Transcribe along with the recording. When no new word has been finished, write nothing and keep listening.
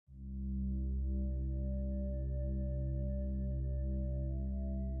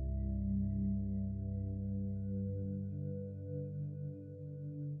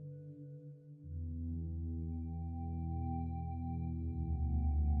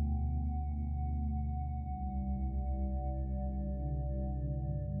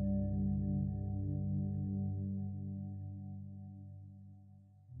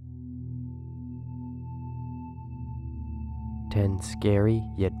10 scary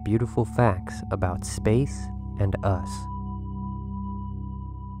yet beautiful facts about space and us.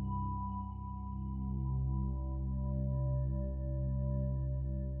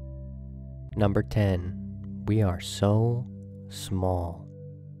 Number 10. We are so small.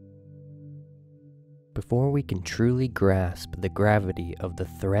 Before we can truly grasp the gravity of the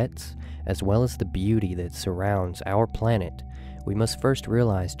threats as well as the beauty that surrounds our planet, we must first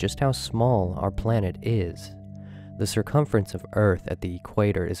realize just how small our planet is. The circumference of Earth at the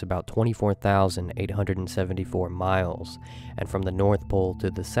equator is about 24,874 miles, and from the North Pole to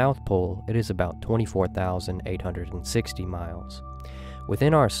the South Pole it is about 24,860 miles.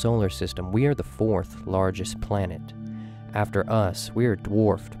 Within our solar system, we are the fourth largest planet. After us, we are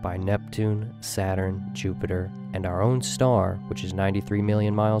dwarfed by Neptune, Saturn, Jupiter, and our own star, which is 93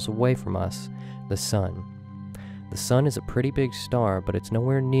 million miles away from us, the Sun. The Sun is a pretty big star, but it's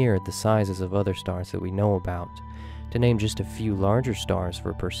nowhere near the sizes of other stars that we know about. To name just a few larger stars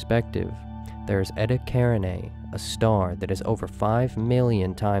for perspective, there is Eta Carinae, a star that is over 5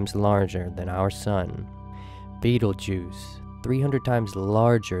 million times larger than our Sun. Betelgeuse, 300 times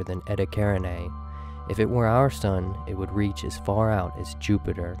larger than Eta Carinae. If it were our Sun, it would reach as far out as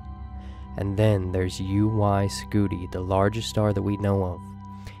Jupiter. And then there's UY Scuti, the largest star that we know of.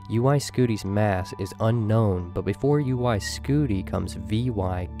 UY Scuti's mass is unknown, but before UY Scuti comes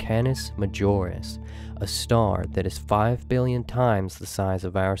VY Canis Majoris, a star that is 5 billion times the size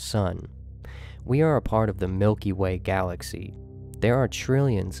of our Sun. We are a part of the Milky Way galaxy. There are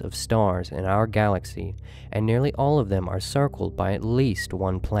trillions of stars in our galaxy, and nearly all of them are circled by at least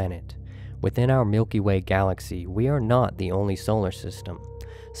one planet. Within our Milky Way galaxy, we are not the only solar system.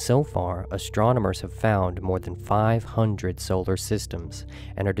 So far, astronomers have found more than 500 solar systems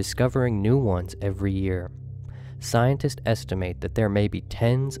and are discovering new ones every year. Scientists estimate that there may be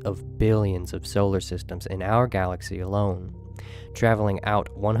tens of billions of solar systems in our galaxy alone. Traveling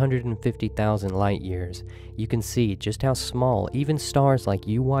out 150,000 light years, you can see just how small even stars like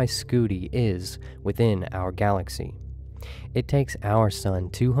UY Scuti is within our galaxy. It takes our Sun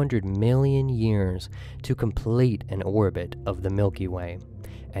 200 million years to complete an orbit of the Milky Way,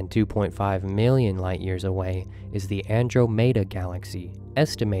 and 2.5 million light-years away is the Andromeda Galaxy,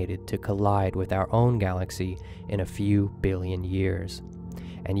 estimated to collide with our own galaxy in a few billion years.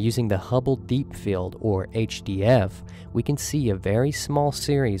 And using the Hubble Deep Field, or HDF, we can see a very small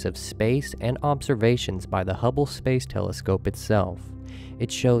series of space and observations by the Hubble Space Telescope itself.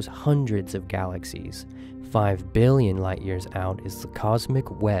 It shows hundreds of galaxies. 5 billion light-years out is the cosmic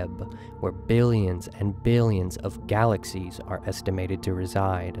web, where billions and billions of galaxies are estimated to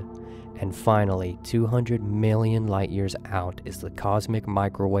reside. And finally, 200 million light-years out is the cosmic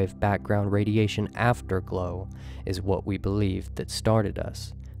microwave background radiation afterglow, is what we believe that started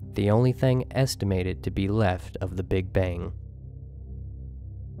us, the only thing estimated to be left of the Big Bang.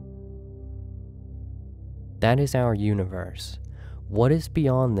 That is our universe. What is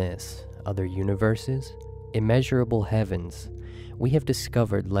beyond this? Other universes? Immeasurable heavens? We have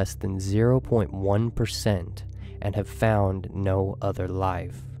discovered less than 0.1% and have found no other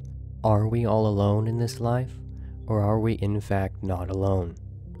life. Are we all alone in this life, or are we in fact not alone?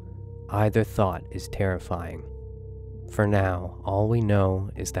 Either thought is terrifying. For now, all we know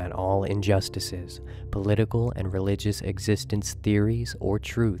is that all injustices, political and religious existence theories or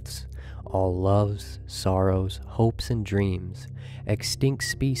truths, all loves, sorrows, hopes, and dreams, extinct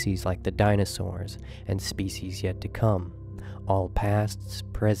species like the dinosaurs, and species yet to come, all pasts,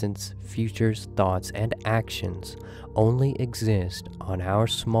 presents, futures, thoughts, and actions only exist on our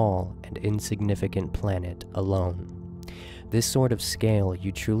small and insignificant planet alone. This sort of scale,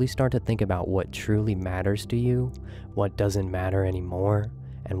 you truly start to think about what truly matters to you, what doesn't matter anymore,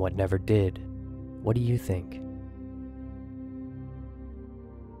 and what never did. What do you think?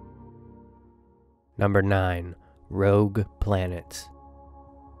 Number 9. Rogue planets.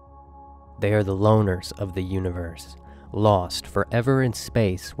 They are the loners of the universe, lost forever in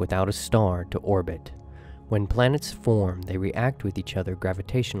space without a star to orbit. When planets form, they react with each other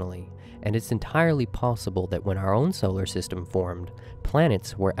gravitationally, and it's entirely possible that when our own solar system formed,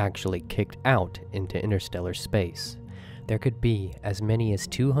 planets were actually kicked out into interstellar space. There could be as many as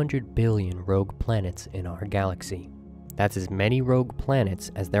 200 billion rogue planets in our galaxy. That's as many rogue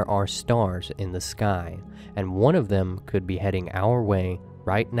planets as there are stars in the sky, and one of them could be heading our way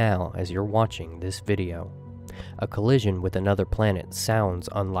right now as you're watching this video. A collision with another planet sounds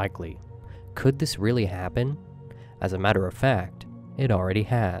unlikely. Could this really happen? As a matter of fact, it already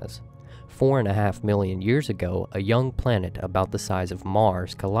has. 4.5 million years ago, a young planet about the size of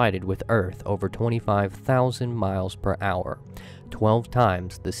Mars collided with Earth over 25,000 miles per hour, 12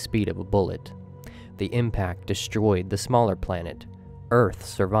 times the speed of a bullet. The impact destroyed the smaller planet. Earth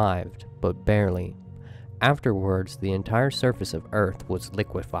survived, but barely. Afterwards, the entire surface of Earth was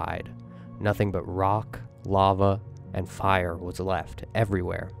liquefied. Nothing but rock, lava, and fire was left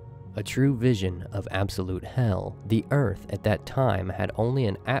everywhere. A true vision of absolute hell. The Earth at that time had only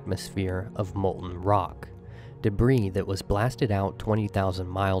an atmosphere of molten rock. Debris that was blasted out 20,000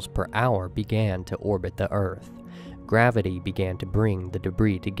 miles per hour began to orbit the Earth. Gravity began to bring the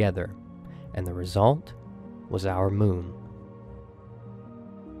debris together, and the result was our moon.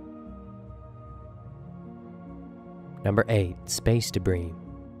 Number 8. Space debris.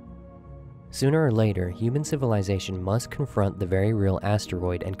 Sooner or later, human civilization must confront the very real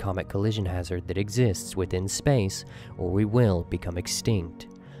asteroid and comet collision hazard that exists within space, or we will become extinct.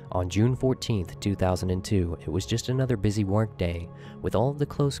 On June 14, 2002, it was just another busy workday, with all of the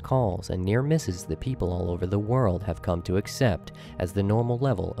close calls and near misses that people all over the world have come to accept as the normal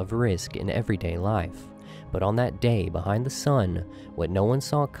level of risk in everyday life. But on that day behind the sun, what no one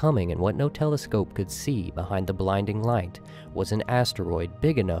saw coming and what no telescope could see behind the blinding light was an asteroid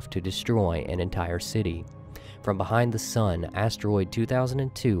big enough to destroy an entire city. From behind the sun, asteroid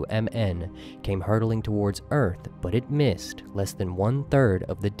 2002 MN came hurtling towards Earth, but it missed less than 1/3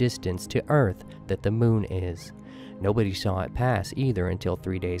 of the distance to Earth that the moon is. Nobody saw it pass either until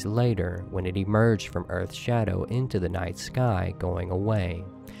 3 days later, when it emerged from Earth's shadow into the night sky, going away.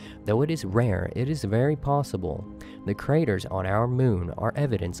 Though it is rare, it is very possible. The craters on our moon are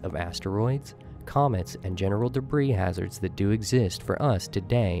evidence of asteroids, comets, and general debris hazards that do exist for us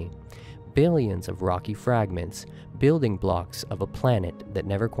today. Billions of rocky fragments, building blocks of a planet that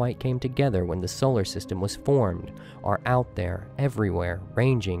never quite came together when the solar system was formed, are out there everywhere,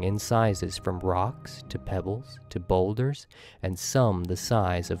 ranging in sizes from rocks to pebbles to boulders, and some the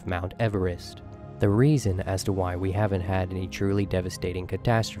size of Mount Everest. The reason as to why we haven't had any truly devastating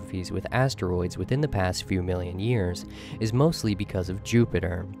catastrophes with asteroids within the past few million years is mostly because of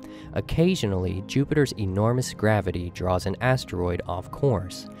Jupiter. Occasionally, Jupiter's enormous gravity draws an asteroid off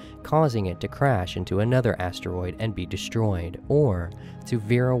course, causing it to crash into another asteroid and be destroyed, or to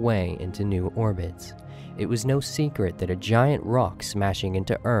veer away into new orbits. It was no secret that a giant rock smashing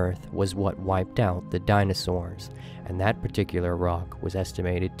into Earth was what wiped out the dinosaurs, and that particular rock was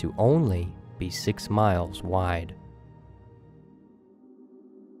estimated to only be 6 miles wide.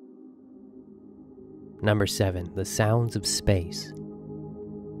 Number 7. The sounds of space.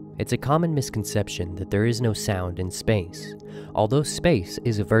 It's a common misconception that there is no sound in space. Although space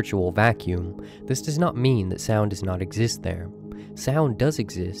is a virtual vacuum, this does not mean that sound does not exist there. Sound does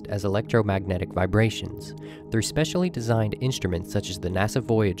exist as electromagnetic vibrations. Through specially designed instruments such as the NASA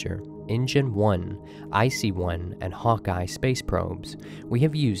Voyager, InGen 1, IC-1, and Hawkeye space probes, we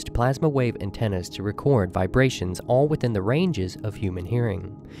have used plasma wave antennas to record vibrations all within the ranges of human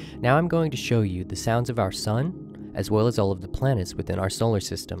hearing. Now I'm going to show you the sounds of our sun, as well as all of the planets within our solar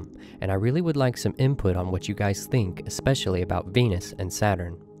system, and I really would like some input on what you guys think, especially about Venus and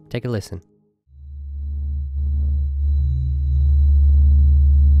Saturn. Take a listen.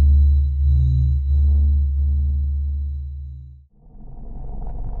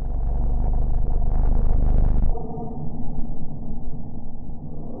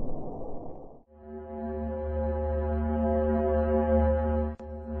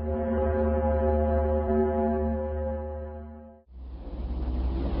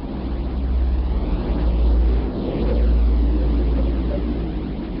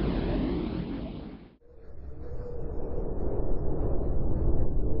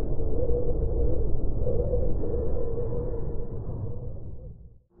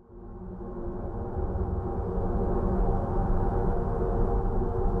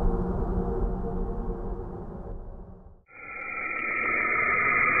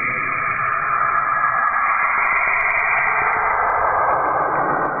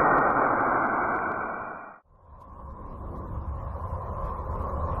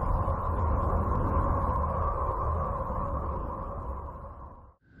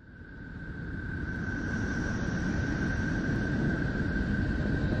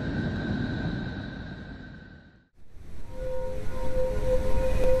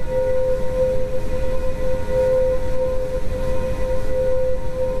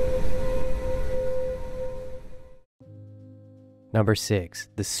 Number 6.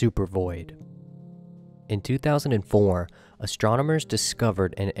 The supervoid. In 2004, astronomers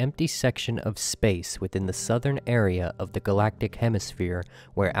discovered an empty section of space within the southern area of the galactic hemisphere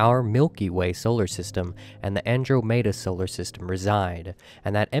where our Milky Way solar system and the Andromeda solar system reside,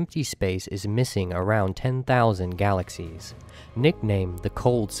 and that empty space is missing around 10,000 galaxies. Nicknamed the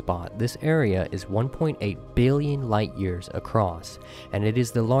cold spot, this area is 1.8 billion light-years across, and it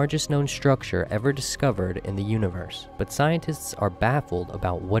is the largest known structure ever discovered in the universe. But scientists are baffled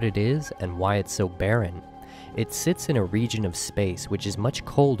about what it is and why it's so barren. It sits in a region of space which is much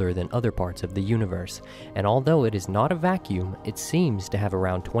colder than other parts of the universe, and although it is not a vacuum, it seems to have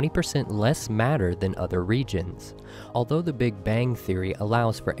around 20% less matter than other regions. Although the Big Bang theory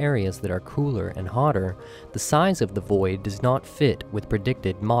allows for areas that are cooler and hotter, the size of the void does not fit with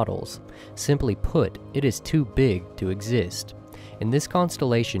predicted models. Simply put, it is too big to exist. In this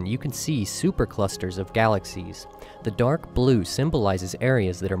constellation, you can see superclusters of galaxies. The dark blue symbolizes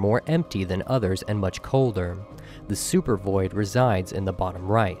areas that are more empty than others and much colder. The supervoid resides in the bottom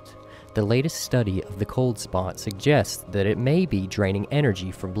right. The latest study of the cold spot suggests that it may be draining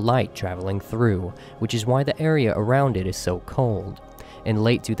energy from light traveling through, which is why the area around it is so cold. In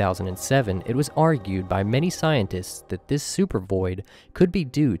late 2007, it was argued by many scientists that this supervoid could be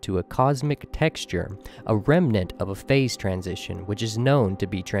due to a cosmic texture, a remnant of a phase transition, which is known to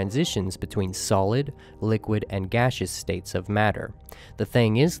be transitions between solid, liquid, and gaseous states of matter. The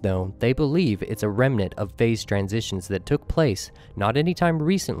thing is, though, they believe it's a remnant of phase transitions that took place not anytime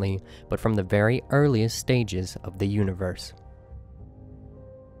recently, but from the very earliest stages of the universe.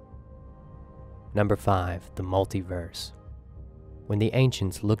 Number 5. The multiverse. When the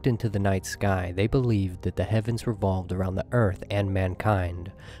ancients looked into the night sky, they believed that the heavens revolved around the earth and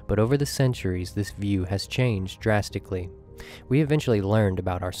mankind, but over the centuries this view has changed drastically. We eventually learned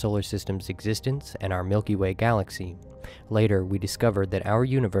about our solar system's existence and our Milky Way galaxy. Later, we discovered that our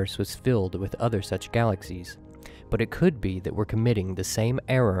universe was filled with other such galaxies. But it could be that we're committing the same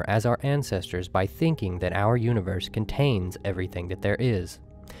error as our ancestors by thinking that our universe contains everything that there is.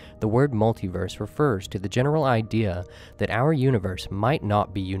 The word multiverse refers to the general idea that our universe might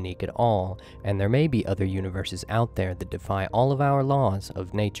not be unique at all, and there may be other universes out there that defy all of our laws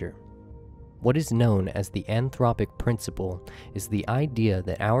of nature. What is known as the anthropic principle is the idea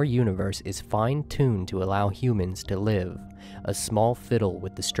that our universe is fine-tuned to allow humans to live. A small fiddle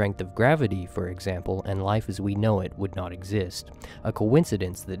with the strength of gravity, for example, and life as we know it would not exist. A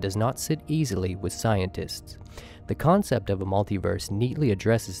coincidence that does not sit easily with scientists. The concept of a multiverse neatly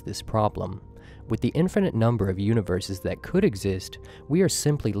addresses this problem. With the infinite number of universes that could exist, we are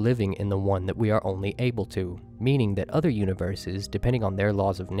simply living in the one that we are only able to, meaning that other universes, depending on their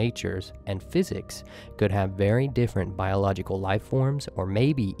laws of nature and physics, could have very different biological life forms or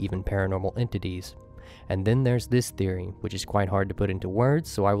maybe even paranormal entities. And then there's this theory, which is quite hard to put into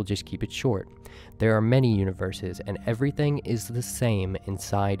words, so I will just keep it short. There are many universes, and everything is the same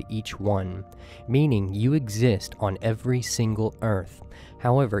inside each one, meaning you exist on every single Earth.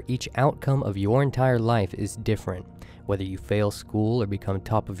 However, each outcome of your entire life is different, whether you fail school or become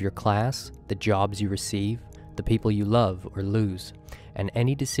top of your class, the jobs you receive, the people you love or lose, and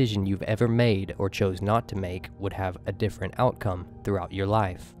any decision you've ever made or chose not to make would have a different outcome throughout your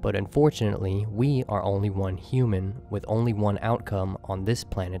life. But unfortunately, we are only one human with only one outcome on this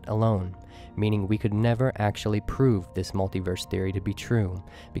planet alone, meaning we could never actually prove this multiverse theory to be true,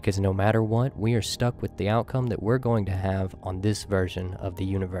 because no matter what, we are stuck with the outcome that we're going to have on this version of the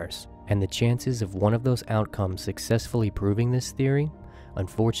universe. And the chances of one of those outcomes successfully proving this theory,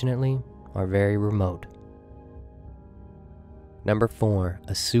 unfortunately, are very remote. Number 4.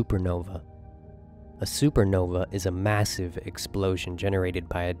 A supernova. A supernova is a massive explosion generated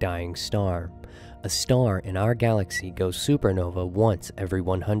by a dying star. A star in our galaxy goes supernova once every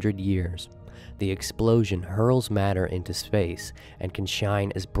 100 years. The explosion hurls matter into space and can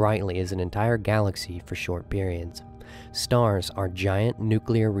shine as brightly as an entire galaxy for short periods. Stars are giant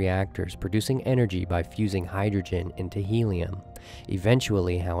nuclear reactors producing energy by fusing hydrogen into helium.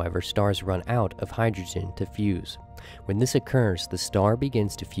 Eventually, however, stars run out of hydrogen to fuse. When this occurs, the star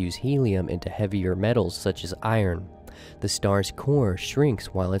begins to fuse helium into heavier metals such as iron. The star's core shrinks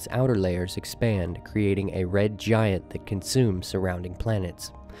while its outer layers expand, creating a red giant that consumes surrounding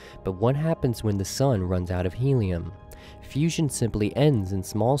planets. But what happens when the sun runs out of helium? Fusion simply ends in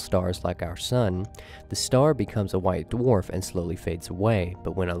small stars like our sun. The star becomes a white dwarf and slowly fades away,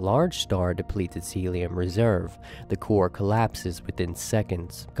 but when a large star depletes its helium reserve, the core collapses within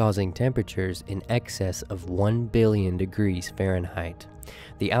seconds, causing temperatures in excess of 1 billion degrees Fahrenheit.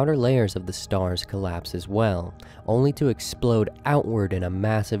 The outer layers of the stars collapse as well, only to explode outward in a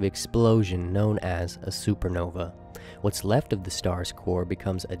massive explosion known as a supernova. What's left of the star's core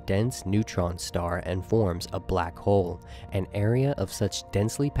becomes a dense neutron star and forms a black hole, an area of such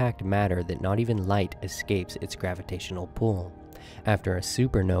densely packed matter that not even light escapes its gravitational pull. After a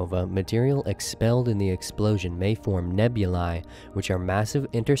supernova, material expelled in the explosion may form nebulae, which are massive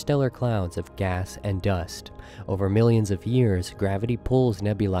interstellar clouds of gas and dust. Over millions of years, gravity pulls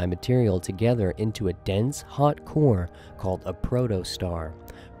nebulae material together into a dense, hot core called a protostar.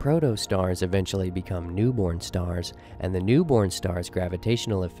 Protostars eventually become newborn stars, and the newborn star's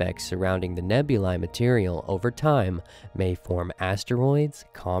gravitational effects surrounding the nebulae material over time may form asteroids,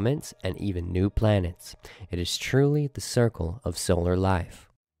 comets, and even new planets. It is truly the circle of solar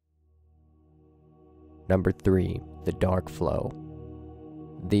life. Number 3. The dark flow.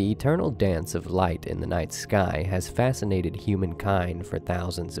 The eternal dance of light in the night sky has fascinated humankind for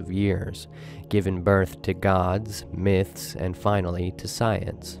thousands of years, given birth to gods, myths, and finally to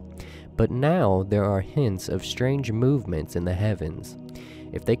science. But now there are hints of strange movements in the heavens.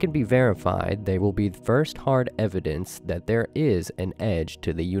 If they can be verified, they will be the first hard evidence that there is an edge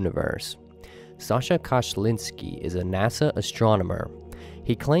to the universe. Sasha Kashlinsky is a NASA astronomer.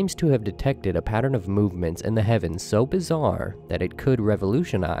 He claims to have detected a pattern of movements in the heavens so bizarre that it could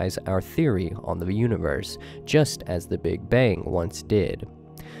revolutionize our theory on the universe, just as the Big Bang once did.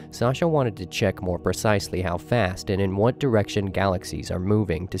 Sasha wanted to check more precisely how fast and in what direction galaxies are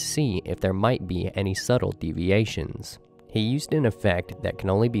moving to see if there might be any subtle deviations. He used an effect that can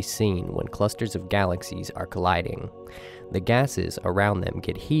only be seen when clusters of galaxies are colliding. The gases around them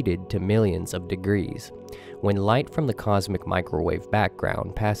get heated to millions of degrees. When light from the cosmic microwave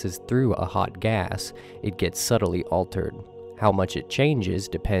background passes through a hot gas, it gets subtly altered. How much it changes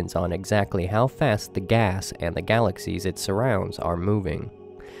depends on exactly how fast the gas and the galaxies it surrounds are moving.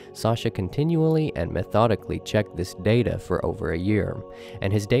 Sasha continually and methodically checked this data for over a year,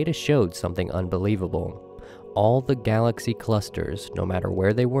 and his data showed something unbelievable. All the galaxy clusters, no matter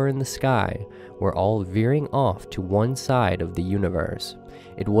where they were in the sky, were all veering off to one side of the universe.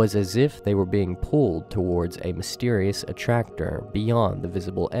 It was as if they were being pulled towards a mysterious attractor beyond the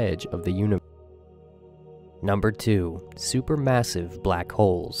visible edge of the universe. Number 2. Supermassive black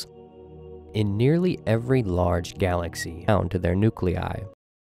holes. In nearly every large galaxy, down to their nuclei.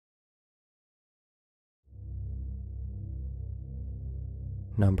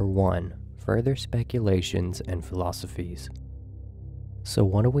 Number 1. Further speculations and philosophies. So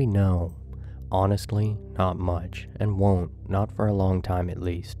what do we know? Honestly, not much, and won't, not for a long time at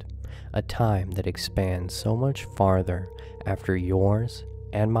least. A time that expands so much farther after yours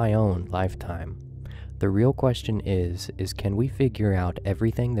and my own lifetime. The real question is can we figure out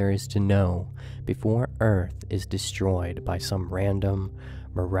everything there is to know before Earth is destroyed by some random,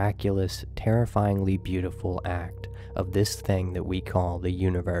 miraculous, terrifyingly beautiful act of this thing that we call the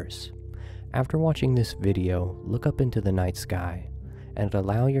universe? After watching this video, look up into the night sky and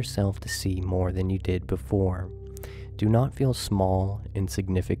allow yourself to see more than you did before. Do not feel small,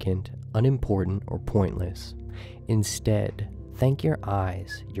 insignificant, unimportant, or pointless. Instead, thank your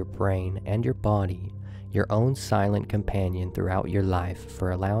eyes, your brain, and your body, your own silent companion throughout your life,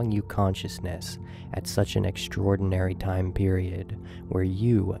 for allowing you consciousness at such an extraordinary time period where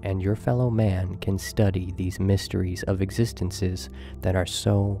you and your fellow man can study these mysteries of existences that are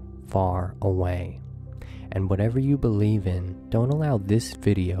so far away. And whatever you believe in, don't allow this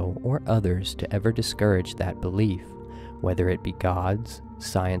video or others to ever discourage that belief, whether it be gods,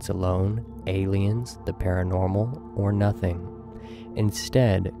 science alone, aliens, the paranormal, or nothing.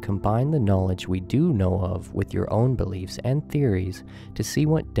 Instead, combine the knowledge we do know of with your own beliefs and theories to see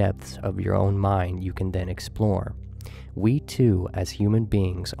what depths of your own mind you can then explore. We too, as human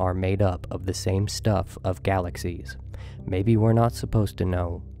beings, are made up of the same stuff of galaxies. Maybe we're not supposed to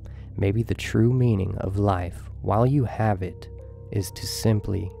know. Maybe the true meaning of life, while you have it, is to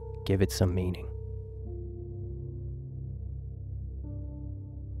simply give it some meaning.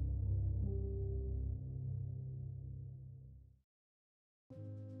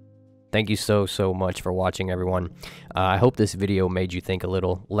 Thank you so much for watching, everyone. I hope this video made you think a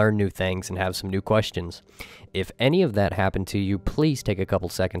little, learn new things, and have some new questions. If any of that happened to you, please take a couple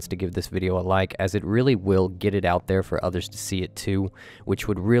seconds to give this video a like, as it really will get it out there for others to see it too, which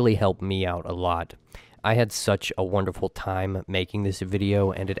would really help me out a lot. I had such a wonderful time making this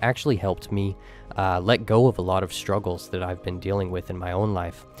video, and it actually helped me let go of a lot of struggles that I've been dealing with in my own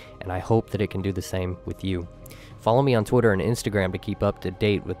life, and I hope that it can do the same with you. Follow me on Twitter and Instagram to keep up to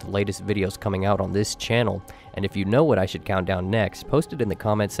date with the latest videos coming out on this channel, and if you know what I should count down next, post it in the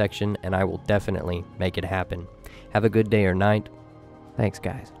comment section and I will definitely make it happen. Have a good day or night. Thanks,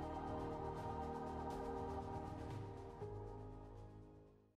 guys.